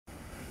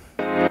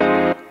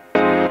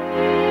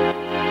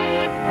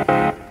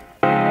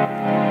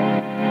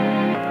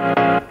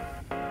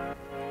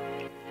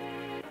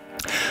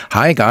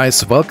Hi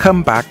guys,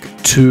 welcome back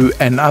to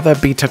another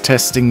beta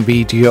testing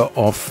video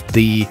of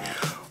the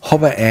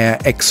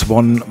HOVERAir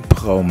X1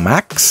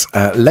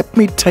 ProMax. Let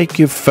me take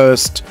you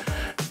first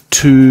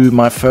to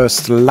my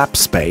first lab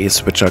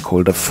space, which I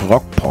call the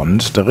frog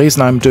pond. The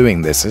reason I'm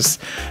doing this is,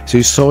 so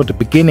you saw the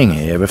beginning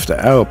here with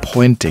the arrow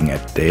pointing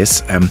at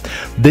this.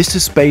 This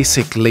is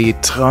basically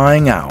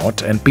trying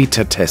out and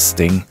beta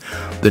testing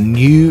the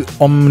new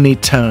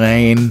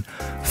OmniTerrain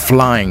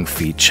flying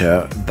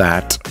feature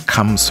that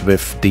comes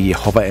with the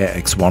HOVERAir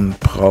X1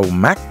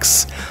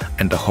 ProMax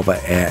and the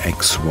HOVERAir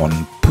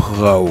X1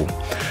 Pro.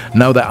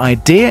 Now the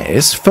idea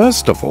is,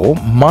 first of all,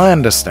 my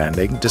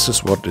understanding, this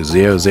is what the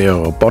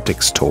 00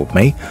 Robotics told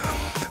me,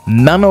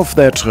 none of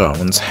their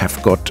drones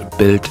have got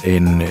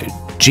built-in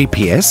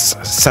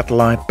GPS,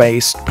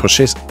 satellite-based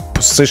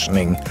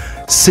positioning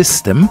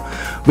system,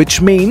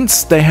 which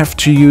means they have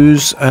to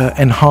use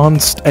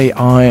enhanced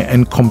AI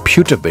and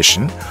computer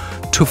vision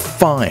to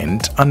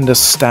find,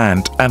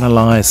 understand,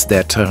 analyze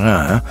their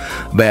terrain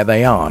where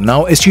they are.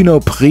 Now, as you know,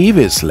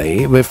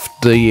 previously with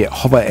the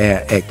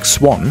HOVERAir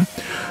X1,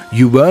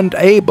 you weren't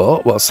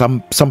able, well,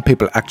 some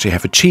people actually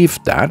have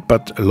achieved that,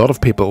 but a lot of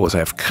people also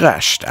have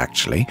crashed,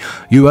 actually.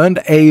 You weren't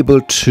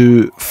able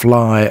to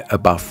fly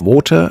above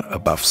water,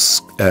 above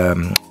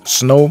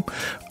snow,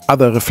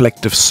 other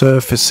reflective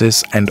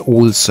surfaces, and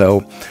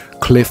also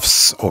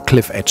cliffs or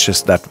cliff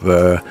edges that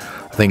were,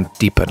 I think,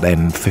 deeper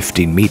than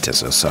 15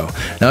 meters or so.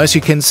 Now, as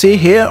you can see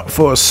here,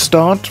 for a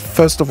start,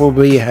 first of all,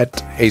 we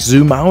had a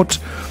zoom out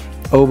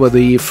over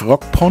the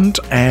frog pond,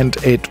 and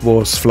it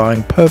was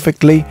flying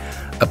perfectly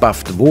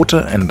above the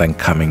water and then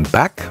coming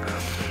back.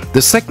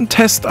 The second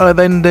test I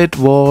then did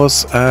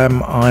was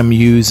I'm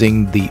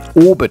using the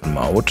orbit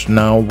mode.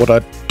 Now, what I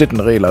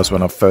didn't realize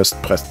when I first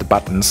pressed the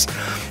buttons,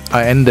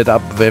 I ended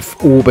up with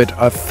orbit,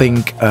 I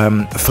think,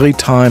 3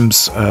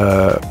 times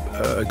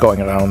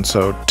going around,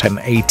 so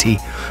 1080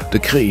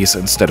 degrees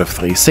instead of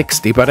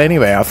 360. But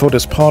anyway, I thought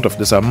as part of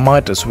this I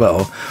might as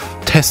well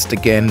test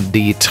again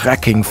the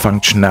tracking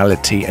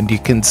functionality, and you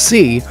can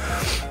see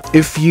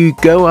if you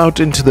go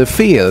out into the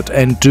field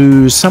and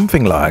do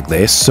something like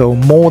this, so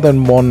more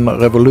than one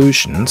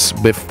revolutions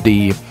with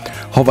the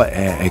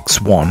HOVERAir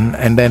X1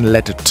 and then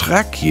let it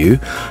track you,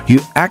 you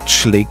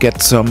actually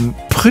get some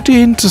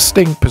pretty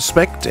interesting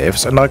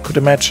perspectives. And I could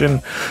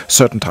imagine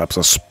certain types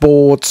of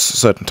sports,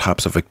 certain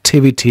types of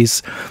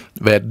activities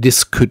where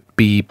this could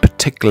be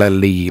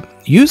particularly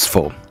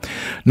useful.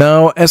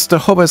 Now, as the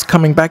hover is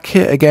coming back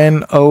here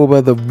again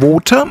over the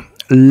water,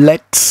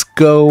 let's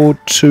go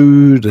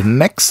to the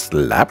next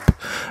lab.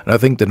 And I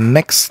think the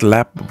next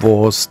lab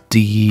was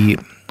the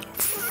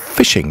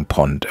fishing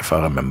pond, if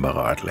I remember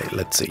rightly.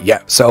 Let's see.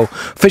 Yeah, so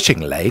fishing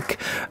lake.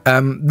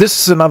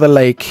 This is another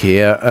lake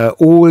here.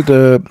 All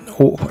the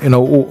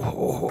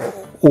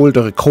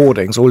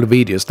recordings, all the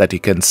videos that you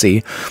can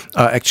see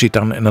are actually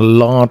done in a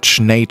large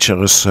nature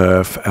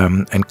reserve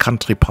and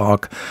country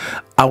park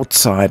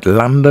outside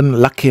London.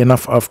 Lucky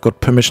enough, I've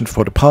got permission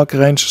for the park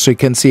range, so you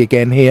can see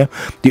again here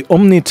the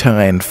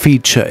OmniTerrain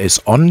feature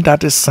is on.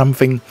 That is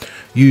something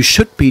you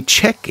should be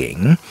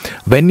checking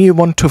when you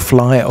want to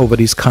fly over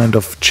these kind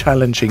of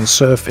challenging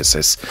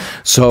surfaces.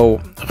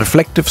 So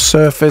reflective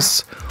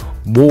surface,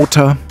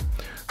 water,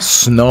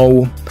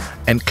 snow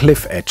and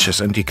cliff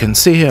edges, and you can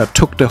see here I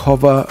took the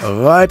hover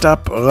right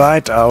up,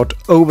 right out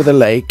over the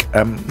lake.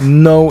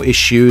 No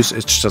issues,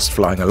 it's just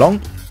flying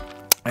along.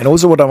 And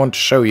also what I want to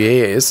show you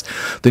here is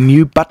the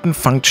new button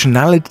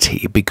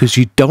functionality, because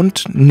you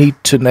don't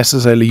need to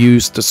necessarily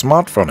use the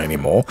smartphone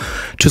anymore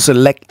to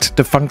select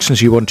the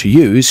functions you want to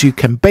use. You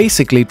can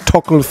basically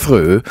toggle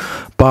through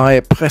by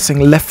pressing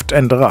left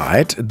and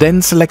right,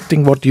 then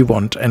selecting what you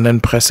want, and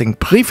then pressing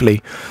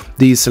briefly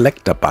the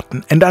selector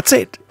button, and that's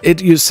it.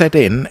 You set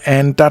in,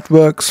 and that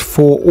works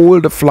for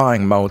all the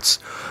flying modes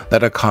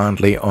that are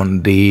currently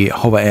on the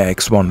HOVERAir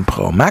X1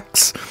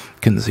 ProMax.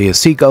 You can see a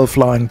seagull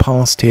flying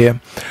past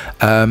here.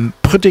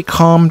 Pretty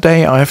calm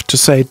day, I have to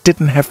say.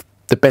 Didn't have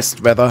the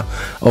best weather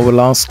over the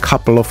last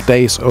couple of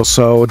days or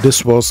so.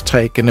 This was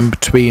taken in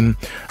between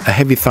a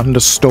heavy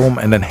thunderstorm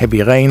and then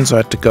heavy rain, so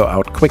I had to go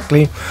out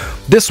quickly.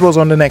 This was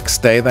on the next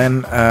day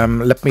then.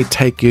 Let me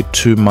take you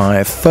to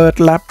my third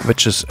lab,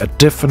 which is a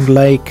different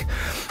lake.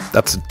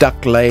 That's a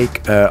duck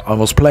lake. I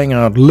was playing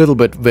around a little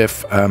bit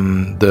with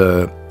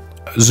the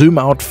zoom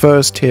out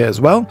first here as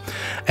well,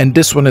 and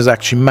this one is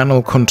actually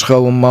manual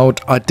control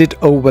mode. I did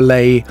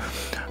overlay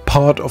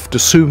part of the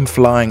zoom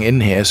flying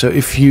in here, so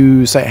if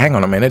you say, hang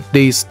on a minute,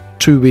 these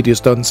two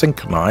videos don't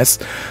synchronize,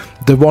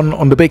 the one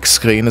on the big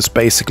screen is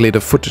basically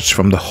the footage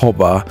from the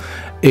hover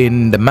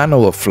in the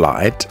manual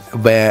flight,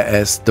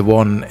 whereas the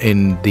one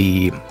in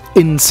the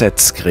inset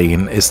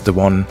screen is the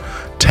one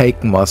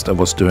taken whilst I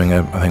was doing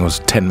I think it was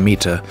a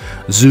 10-meter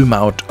zoom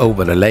out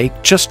over the lake,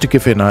 just to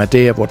give you an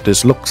idea of what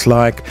this looks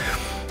like.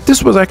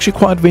 This was actually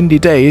quite windy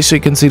day, so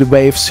you can see the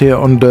waves here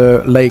on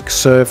the lake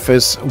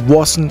surface.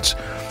 Wasn't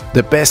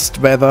the best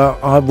weather,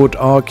 I would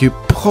argue.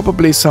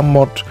 Probably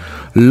somewhat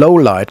low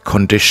light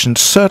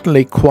conditions,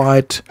 certainly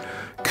quite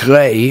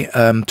grey.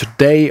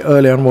 Today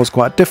early on was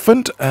quite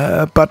different,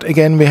 but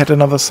again we had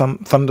another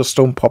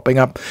thunderstorm popping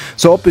up.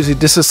 So obviously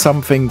this is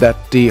something that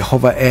the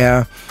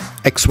HOVERair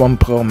X1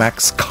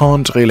 ProMax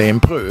can't really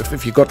improve.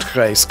 If you got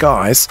grey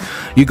skies,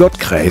 you got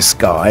grey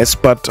skies,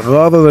 but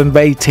rather than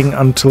waiting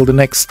until the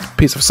next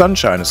piece of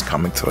sunshine is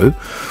coming through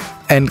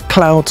and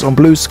clouds on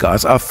blue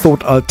skies, I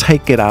thought I'll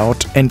take it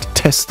out and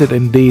test it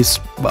in these,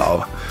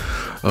 well,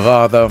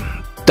 rather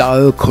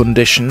dull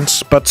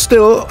conditions, but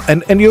still,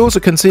 and you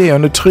also can see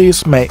on the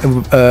trees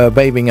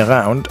waving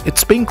around,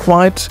 it's been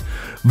quite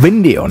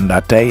windy on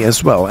that day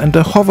as well, and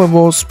the hover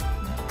was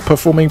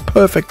performing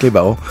perfectly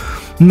well,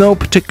 no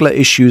particular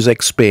issues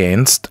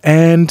experienced.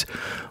 And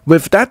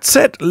with that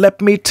said,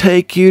 let me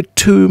take you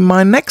to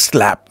my next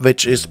lap,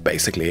 which is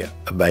basically a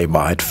very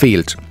wide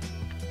field.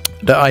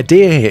 The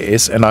idea here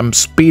is, and I'm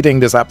speeding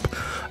this up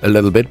a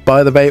little bit,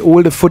 by the way,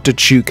 all the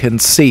footage you can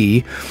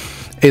see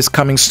is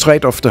coming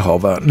straight off the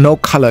hover, no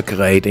color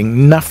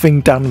grading, nothing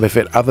done with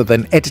it other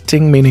than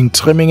editing, meaning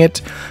trimming it,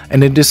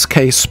 and in this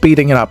case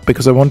speeding it up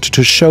because I wanted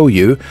to show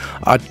you.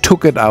 I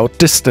took it out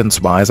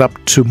distance wise up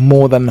to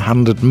more than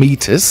 100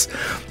 meters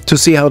to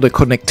see how the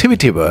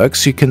connectivity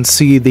works. You can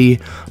see the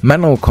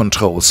manual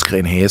control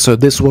screen here, so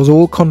this was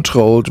all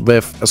controlled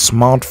with a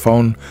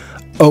smartphone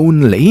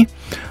only.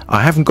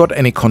 I haven't got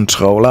any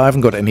controller, I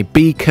haven't got any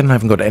beacon, I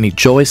haven't got any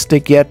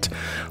joystick yet.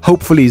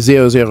 Hopefully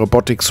 00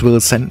 Robotics will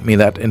send me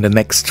that in the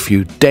next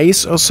few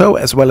days or so,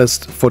 as well as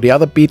for the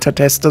other beta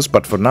testers,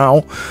 but for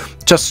now,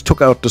 just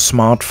took out the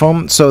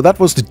smartphone. So that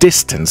was the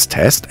distance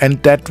test,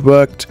 and that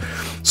worked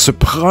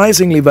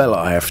surprisingly well,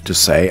 I have to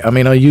say. I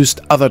mean, I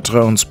used other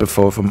drones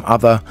before from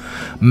other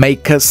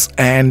makers,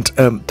 and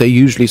they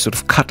usually sort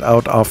of cut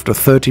out after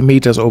 30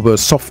 meters over a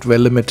software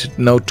limited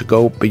node to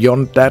go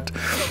beyond that.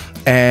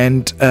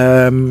 And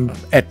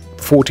at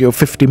 40 or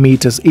 50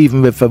 meters,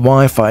 even with a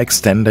Wi-Fi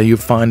extender, you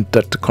find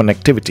that the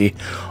connectivity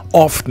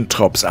often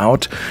drops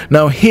out.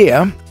 Now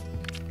here,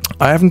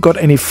 I haven't got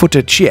any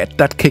footage yet.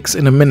 That kicks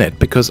in a minute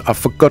because I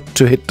forgot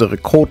to hit the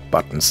record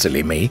button,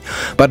 silly me.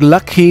 But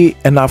lucky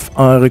enough,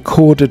 I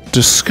recorded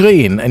the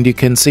screen, and you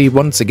can see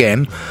once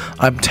again,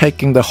 I'm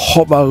taking the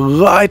hover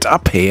right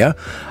up here,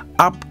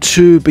 up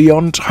to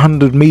beyond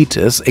 100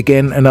 meters.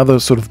 Again, another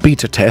sort of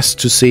beta test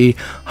to see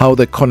how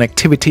the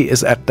connectivity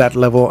is at that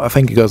level. I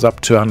think it goes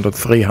up to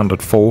 103,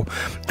 104,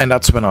 and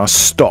that's when I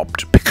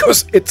stopped,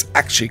 because it's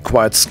actually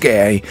quite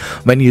scary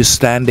when you're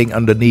standing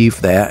underneath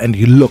there and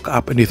you look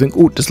up and you think,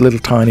 oh, this little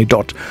tiny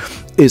dot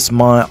is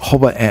my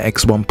HOVERair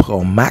X1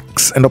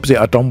 ProMax, and obviously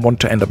I don't want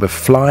to end up with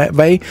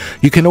flyaway.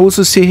 You can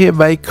also see here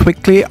very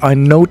quickly, I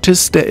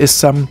noticed there is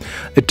some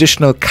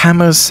additional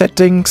camera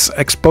settings,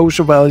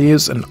 exposure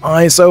values and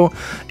ISO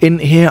in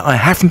here. I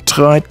haven't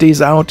tried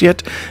these out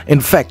yet. In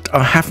fact,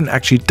 I haven't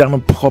actually done a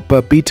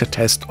proper beta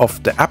test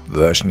of the app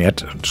version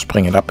yet. I'll just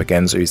bring it up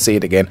again so you see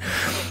it again.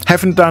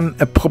 Haven't done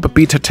a proper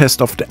beta test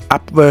of the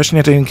app version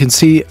yet, and you can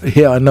see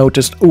here I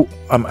noticed, oh,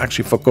 I'm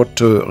actually forgot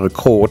to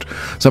record.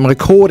 So I'm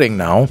recording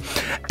now.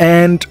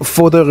 And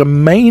for the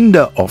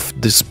remainder of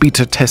this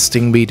beta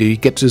testing video, you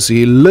get to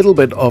see a little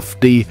bit of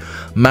the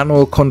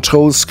manual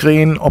control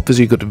screen.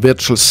 Obviously, you got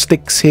virtual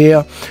sticks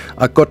here.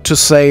 I got to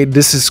say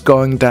this is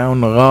going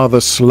down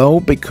rather slow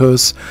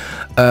because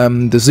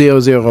the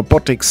 00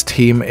 Robotics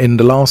team in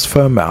the last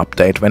firmware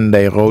update, when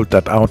they rolled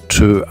that out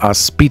to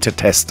us beta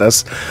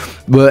testers,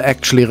 were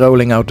actually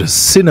rolling out a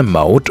cine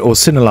mode or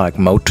cine-like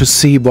mode to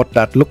see what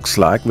that looks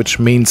like, which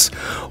means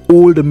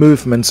all the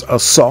movements are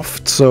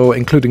soft, so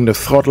including the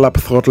throttle up,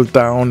 throttle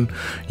down,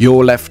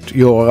 your left,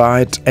 your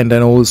right, and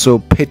then also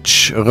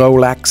pitch,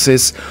 roll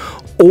axis,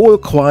 all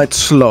quite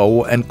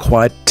slow and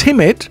quite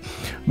timid,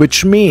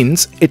 which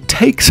means it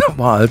takes a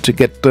while to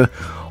get the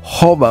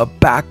hover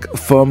back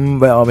from,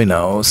 well, we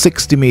know,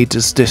 60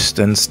 meters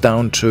distance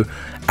down to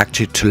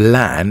actually to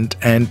land.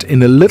 And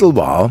in a little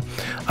while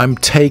I'm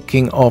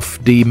taking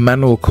off the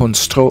manual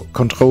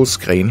control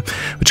screen,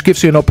 which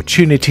gives you an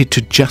opportunity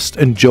to just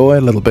enjoy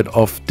a little bit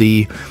of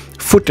the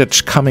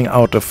footage coming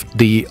out of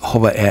the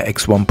HOVERair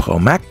X1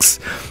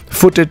 ProMax.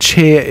 Footage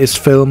here is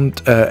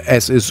filmed,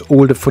 as is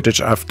all the footage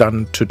I've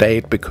done to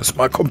date, because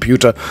my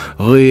computer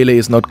really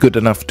is not good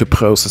enough to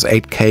process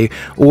 8K.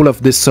 All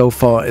of this so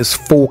far is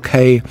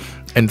 4K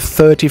and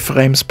 30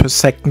 frames per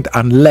second,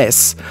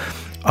 unless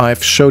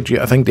I've showed you,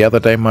 I think the other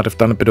day might have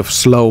done a bit of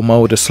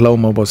slow-mo. The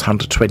slow-mo was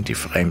 120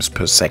 frames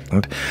per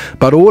second.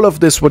 But all of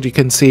this, what you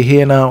can see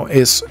here now,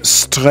 is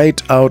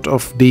straight out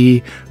of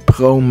the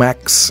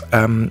ProMax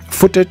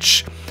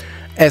footage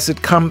as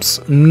it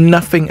comes.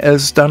 Nothing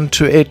else done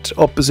to it.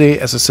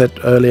 Obviously, as I said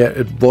earlier,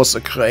 it was a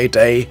great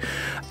day.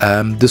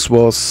 This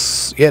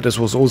was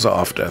also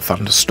after a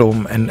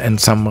thunderstorm and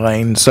some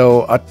rain,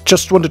 so I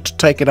just wanted to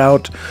take it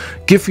out,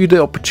 give you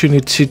the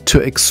opportunity to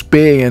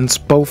experience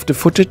both the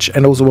footage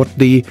and also what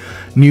the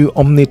new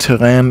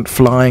OmniTerrain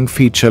flying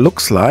feature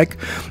looks like.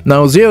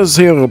 Now,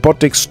 00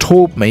 Robotics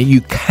told me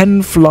you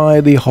can fly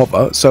the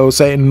hover, so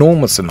say in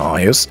normal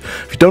scenarios,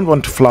 if you don't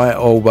want to fly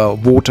over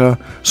water,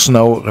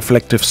 snow,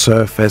 reflective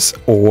surface,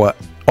 or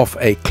of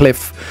a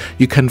cliff.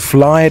 You can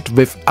fly it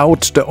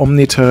without the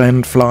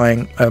OmniTerrain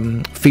Flying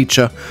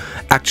feature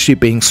actually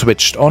being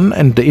switched on,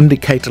 and the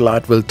indicator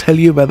light will tell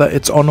you whether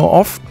it's on or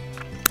off.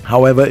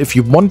 However, if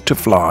you want to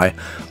fly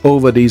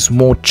over these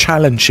more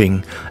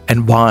challenging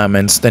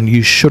environments, then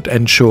you should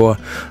ensure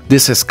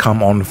this has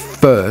come on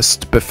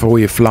first before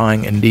you're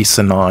flying in these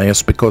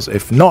scenarios, because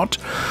if not,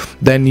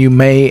 then you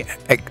may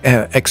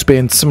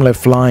experience similar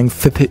flying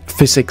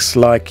physics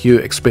like you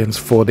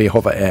experienced for the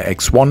HOVERair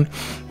X1,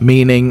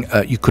 meaning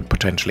you could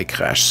potentially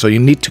crash. So you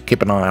need to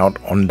keep an eye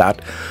out on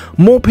that.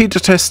 More beta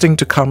testing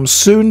to come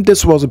soon.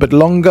 This was a bit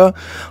longer.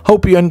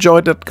 Hope you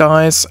enjoyed it,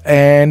 guys,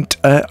 and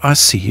I'll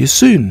see you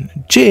soon.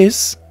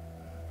 Cheers!